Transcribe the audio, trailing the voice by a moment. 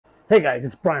Hey guys,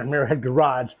 it's Brian from Arrowhead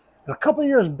Garage, and a couple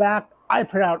years back I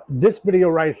put out this video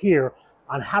right here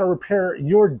on how to repair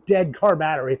your dead car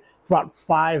battery for about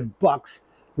 $5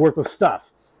 worth of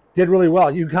stuff. Did really well.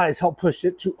 You guys helped push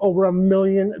it to over 1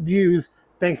 million views.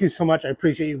 Thank you so much. I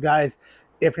appreciate you guys.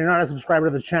 If you're not a subscriber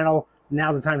to the channel,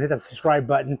 now's the time to hit that subscribe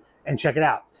button and check it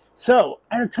out. So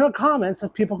I had a ton of comments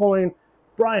of people going,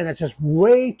 Brian, that's just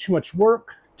way too much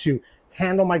work to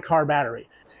handle my car battery.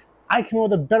 I came up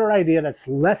with a better idea that's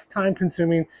less time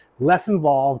consuming, less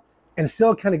involved, and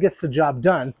still kind of gets the job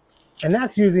done. And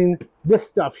that's using this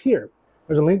stuff here.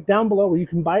 There's a link down below where you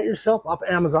can buy it yourself off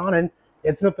Amazon, and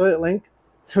it's an affiliate link,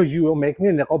 so you will make me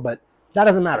a nickel, but that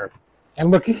doesn't matter. And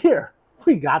looky here,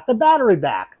 we got the battery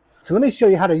back. So let me show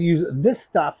you how to use this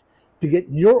stuff to get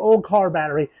your old car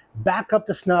battery back up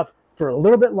to snuff for a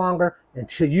little bit longer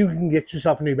until you can get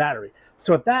yourself a new battery.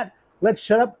 So with that, let's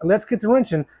shut up and let's get to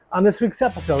wrenching on this week's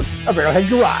episode of Arrowhead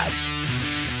Garage.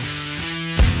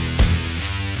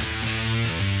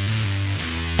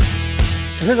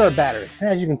 So here's our battery.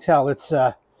 As you can tell, it's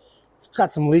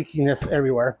got some leakiness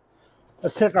everywhere.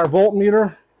 Let's take our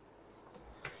voltmeter.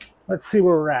 Let's see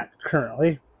where we're at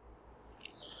currently.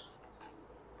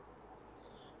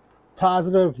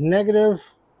 Positive,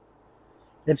 negative.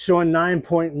 It's showing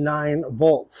 9.9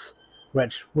 volts,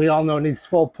 which we all know needs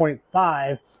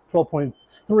 12.5,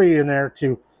 12.3 in there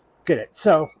to get it.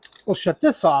 So we'll shut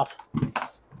this off.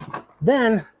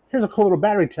 Then here's a cool little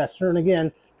battery tester. And again,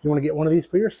 if you want to get one of these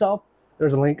for yourself,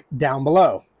 there's a link down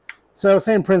below. So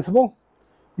same principle.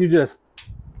 You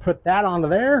just put that onto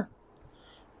there,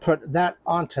 put that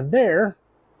onto there,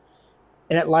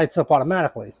 and it lights up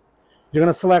automatically. You're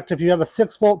going to select if you have a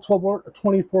 6 volt, 12 volt, or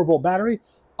 24 volt battery.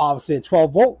 Obviously a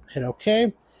 12 volt, hit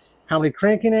OK. How many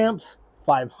cranking amps?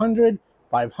 500,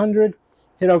 500,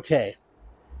 hit OK.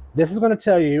 This is going to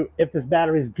tell you if this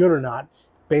battery is good or not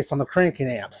based on the cranking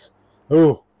amps.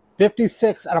 Ooh,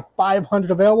 56 out of 500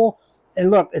 available.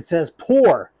 And look, it says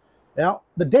poor. Now,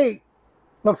 the date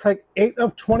looks like 8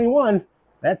 of 21.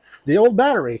 That's the old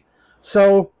battery.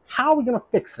 So how are we going to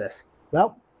fix this?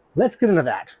 Well, let's get into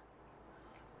that.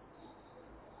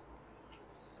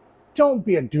 Don't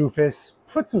be a doofus.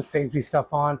 Put some safety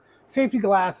stuff on, safety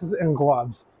glasses and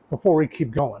gloves before we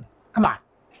keep going. Come on.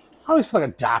 I always feel like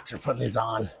a doctor putting these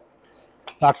on.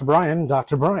 Dr. Brian,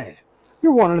 Dr. Brian.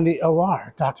 You're one in the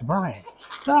OR, Dr. Brian.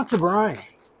 Dr. Brian.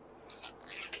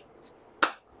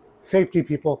 Safety,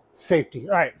 people, safety.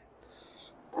 All right.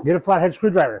 Get a flathead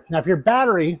screwdriver. Now, if your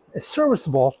battery is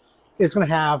serviceable, it's going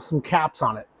to have some caps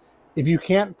on it. If you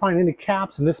can't find any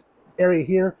caps and this area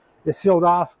here is sealed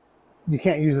off, you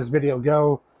can't use this video.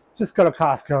 Just go to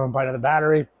Costco and buy another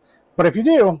battery. But if you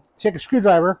do, take a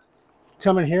screwdriver,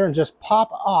 come in here and just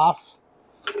pop off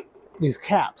these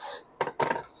caps.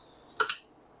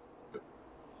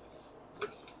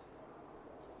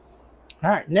 All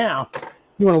right, now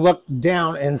you want to look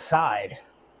down inside.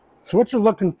 So what you're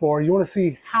looking for, you want to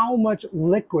see how much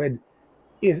liquid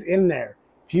is in there.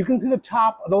 If you can see the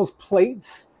top of those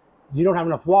plates, you don't have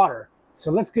enough water.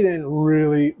 So let's get in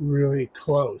really, really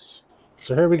close.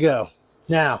 So here we go.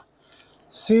 Now,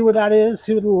 see where that is?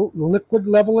 See what the liquid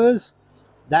level is?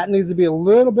 That needs to be a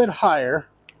little bit higher.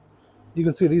 You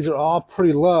can see these are all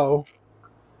pretty low,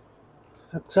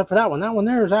 except for that one. That one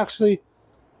there is actually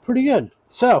pretty good.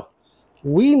 So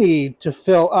we need to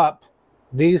fill up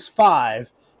these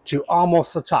 5 to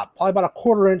almost the top, probably about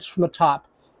 1/4 inch from the top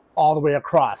all the way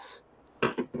across.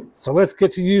 So let's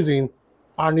get to using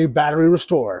our new battery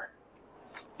restorer.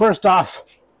 First off,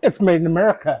 it's made in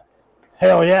America.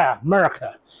 Hell yeah,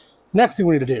 America. Next thing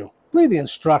we need to do, read the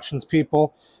instructions,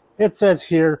 people. It says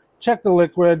here, check the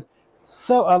liquid,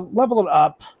 so level it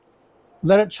up,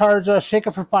 let it charge, shake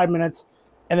it for 5 minutes,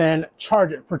 and then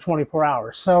charge it for 24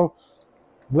 hours. So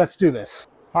let's do this.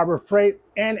 Harbor Freight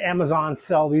and Amazon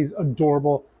sell these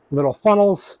adorable little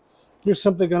funnels. You're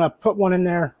simply going to put one in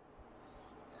there,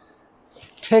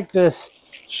 take this,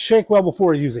 shake well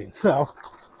before using. So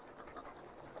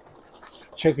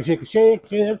shake it, shake it,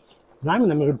 shake it. And I'm in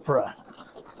the mood for a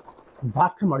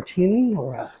vodka martini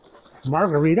or a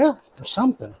margarita or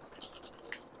something.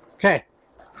 Okay.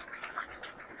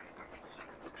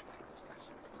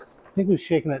 I think we've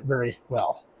shaken it very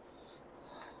well.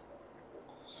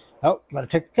 Oh, gotta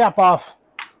take the cap off.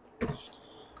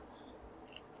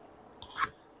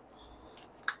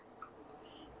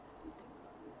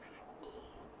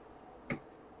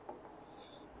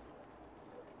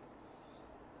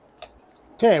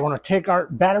 Okay, I want to take our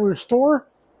battery restorer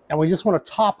and we just want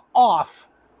to top off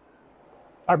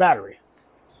our battery.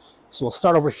 So we'll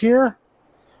start over here.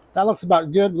 That looks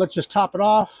about good. Let's just top it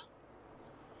off.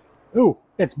 Ooh,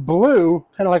 it's blue,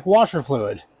 kind of like washer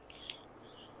fluid.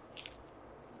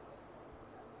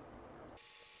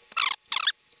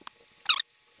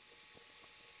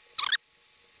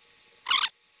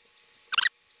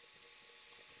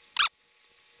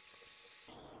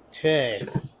 Okay.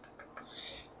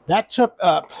 That took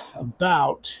up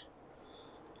about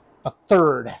a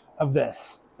third of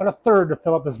this. About a third to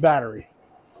fill up this battery.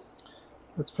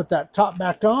 Let's put that top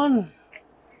back on.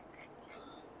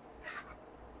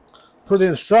 Per the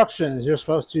instructions, you're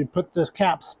supposed to put this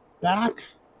caps back.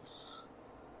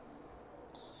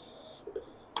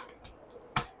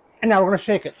 And now we're going to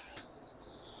shake it.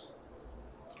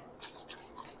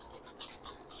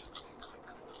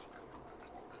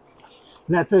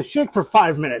 And that says shake for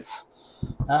 5 minutes.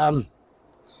 I'm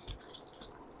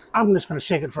just going to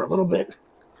shake it for a little bit.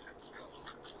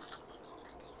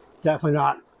 Definitely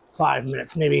not 5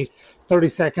 minutes, maybe 30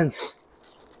 seconds.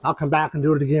 I'll come back and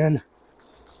do it again.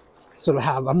 So we'll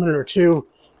have a minute or two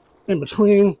in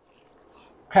between.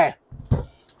 Okay. I'll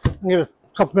give it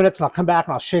a couple minutes and I'll come back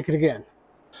and I'll shake it again.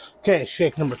 Okay,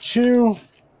 shake number 2.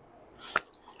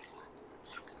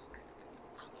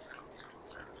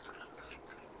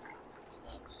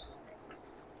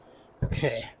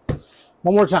 Okay,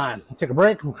 one more time. We'll take a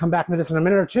break. We'll come back into this in a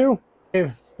minute or two. Okay,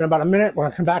 it's been about a minute. We're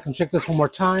gonna come back and check this one more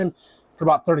time for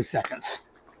about 30 seconds.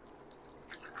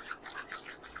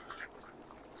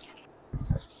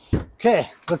 Okay,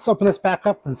 let's open this back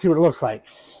up and see what it looks like.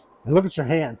 And look at your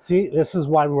hands. See, this is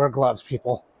why we wear gloves,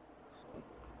 people.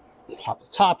 Pop the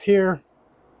top here.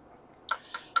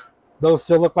 Those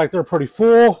still look like they're pretty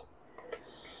full.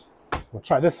 We'll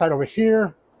try this side over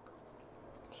here.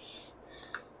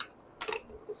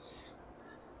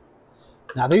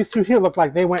 Now these two here look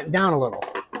like they went down a little.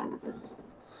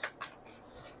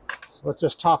 So let's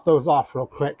just top those off real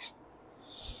quick.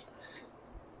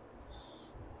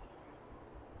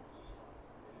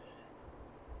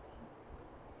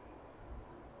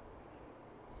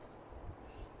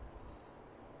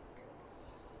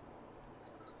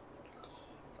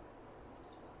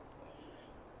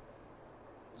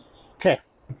 Okay,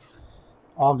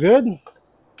 all good.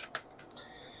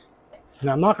 And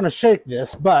I'm not going to shake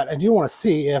this, but I do want to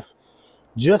see if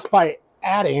just by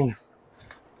adding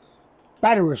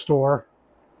battery restore,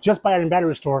 if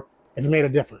it made a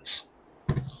difference.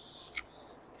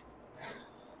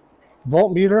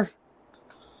 Voltmeter.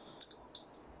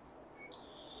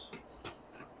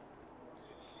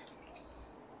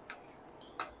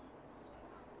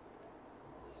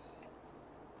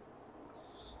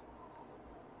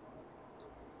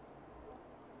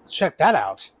 Check that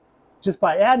out. Just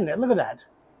by adding it, look at that.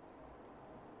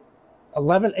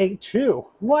 11.82.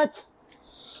 What?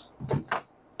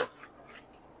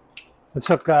 Let's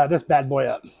hook this bad boy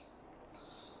up.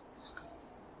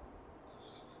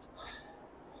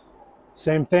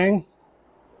 Same thing.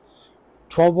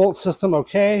 12 volt system,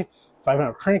 okay.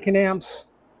 500 cranking amps.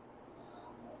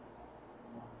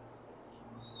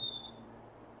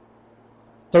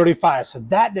 $35. So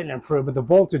that didn't improve, but the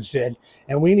voltage did.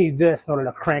 And we need this in order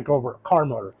to crank over a car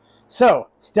motor. So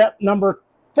step number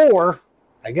 4,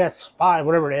 I guess 5,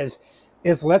 whatever it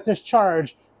is let this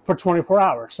charge for 24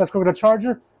 hours. Let's go get a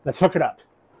charger. Let's hook it up.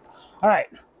 All right,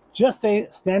 just a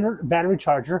standard battery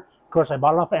charger. Of course, I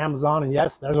bought it off of Amazon, and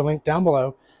yes, there's a link down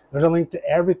below. There's a link to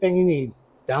everything you need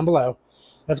down below.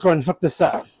 Let's go ahead and hook this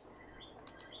up.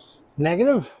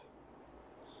 Negative,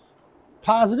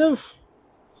 positive.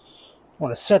 I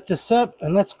want to set this up,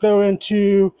 and let's go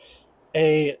into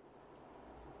a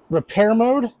repair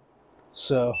mode.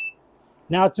 So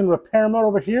now it's in repair mode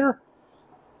over here,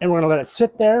 and we're going to let it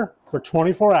sit there for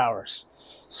 24 hours.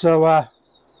 So I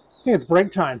think it's break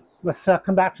time. Let's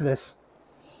come back to this.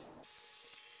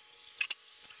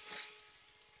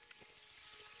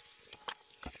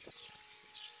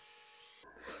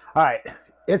 All right,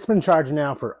 it's been charging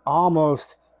now for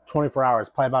almost 24 hours,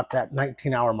 probably about that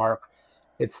 19-hour mark.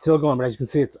 It's still going, but as you can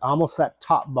see, it's almost that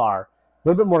top bar. A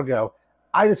little bit more to go.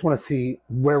 I just want to see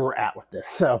where we're at with this.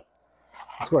 So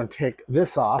let's go ahead and take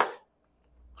this off.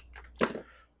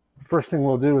 First thing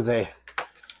we'll do is a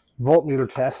voltmeter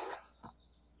test.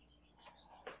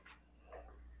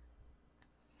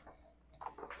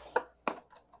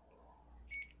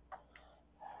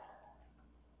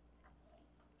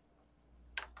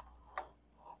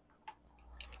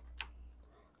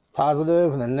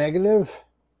 Positive and then negative.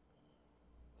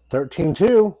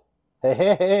 13.2. Hey,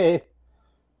 hey, hey.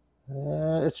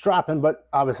 It's dropping, but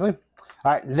obviously.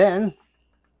 All right, then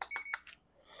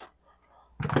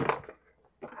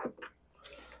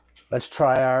let's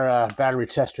try our battery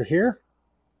tester here.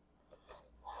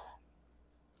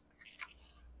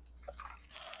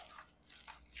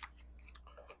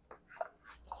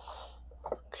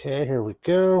 Okay, here we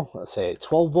go. Let's say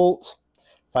 12 volts,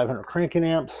 500 cranking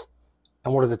amps.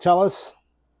 And what does it tell us?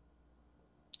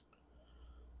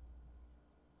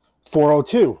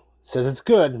 402. Says it's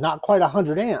good, not quite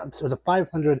 100 amps or the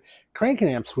 500 cranking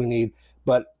amps we need,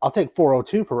 but I'll take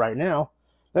 402 for right now.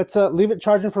 Let's leave it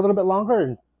charging for a little bit longer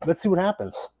and let's see what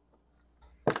happens.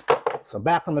 So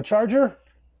back on the charger.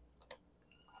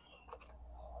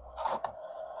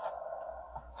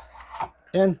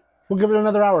 And we'll give it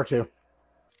another hour or two.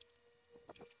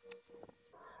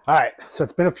 All right, so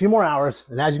it's been a few more hours,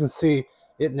 and as you can see,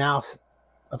 it now,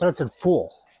 I thought it said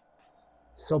full.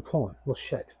 Still pulling, well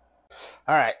shit.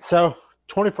 All right, so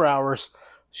 24 hours,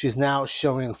 she's now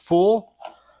showing full.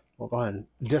 We'll go ahead and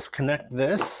disconnect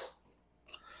this.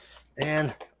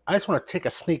 And I just want to take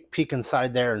a sneak peek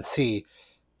inside there and see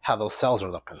how those cells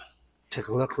are looking. Take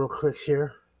a look real quick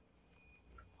here.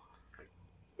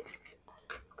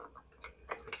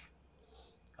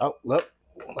 Oh, look,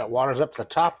 that water's up to the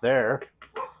top there.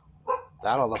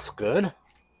 That all looks good.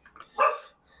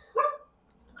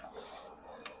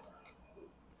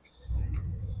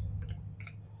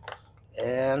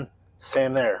 And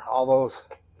same there. All those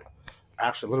are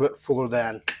actually a little bit fuller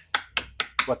than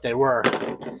what they were.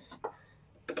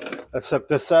 Let's hook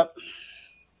this up.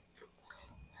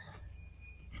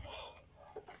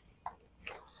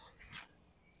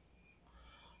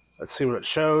 Let's see what it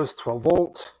shows. 12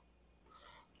 volt,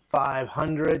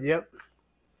 500, yep.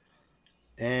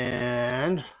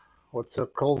 And what's the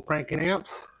cold cranking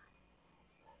amps?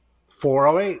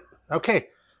 408. Okay,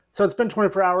 so it's been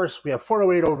 24 hours. We have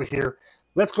 408 over here.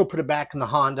 Let's go put it back in the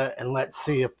Honda and let's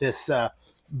see if this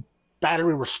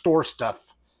battery restore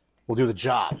stuff will do the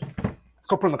job. Let's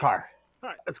go put it in the car. All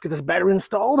right, let's get this battery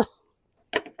installed.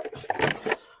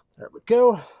 There we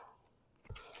go.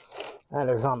 That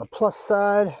is on the plus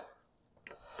side.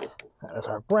 That is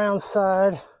our brown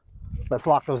side. Let's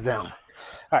lock those down.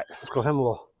 All right, let's go ahead and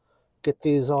we'll get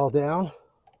these all down.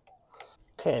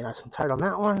 Okay, nice and tight on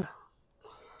that one.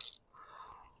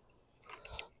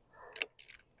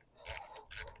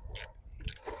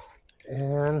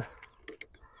 And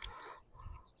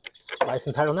nice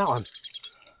and tight on that one.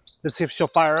 Let's see if she'll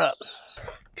fire up.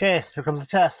 Okay, here comes the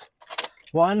test.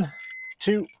 1,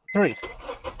 2, 3.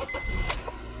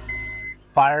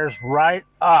 Fires right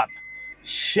up.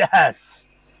 Yes!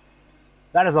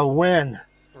 That is a win.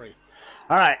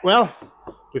 All right, well,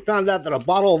 we found out that a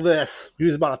bottle of this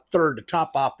uses about a third to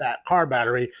top off that car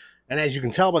battery. And as you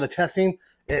can tell by the testing,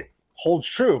 it holds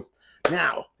true.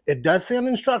 Now, it does say on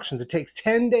the instructions, it takes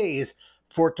 10 days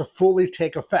for it to fully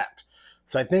take effect.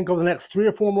 So I think over the next 3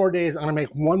 or 4 more days, I'm gonna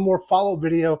make one more follow-up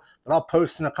video that I'll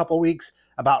post in a couple weeks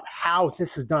about how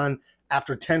this is done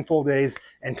after 10 full days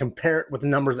and compare it with the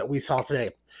numbers that we saw today.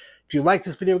 If you like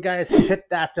this video, guys, hit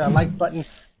that like button.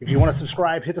 If you want to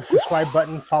subscribe, hit the subscribe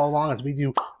button. Follow along as we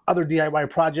do other DIY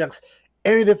projects.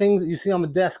 Any of the things that you see on the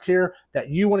desk here that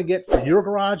you want to get for your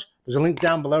garage, there's a link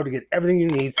down below to get everything you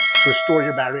need to restore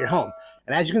your battery at home.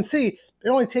 And as you can see, it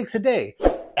only takes a day.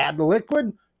 Add the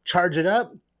liquid, charge it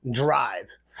up, drive.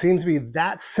 Seems to be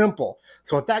that simple.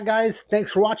 So with that, guys,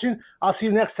 thanks for watching. I'll see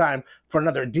you next time for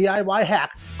another DIY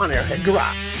hack on Airhead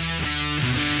Garage.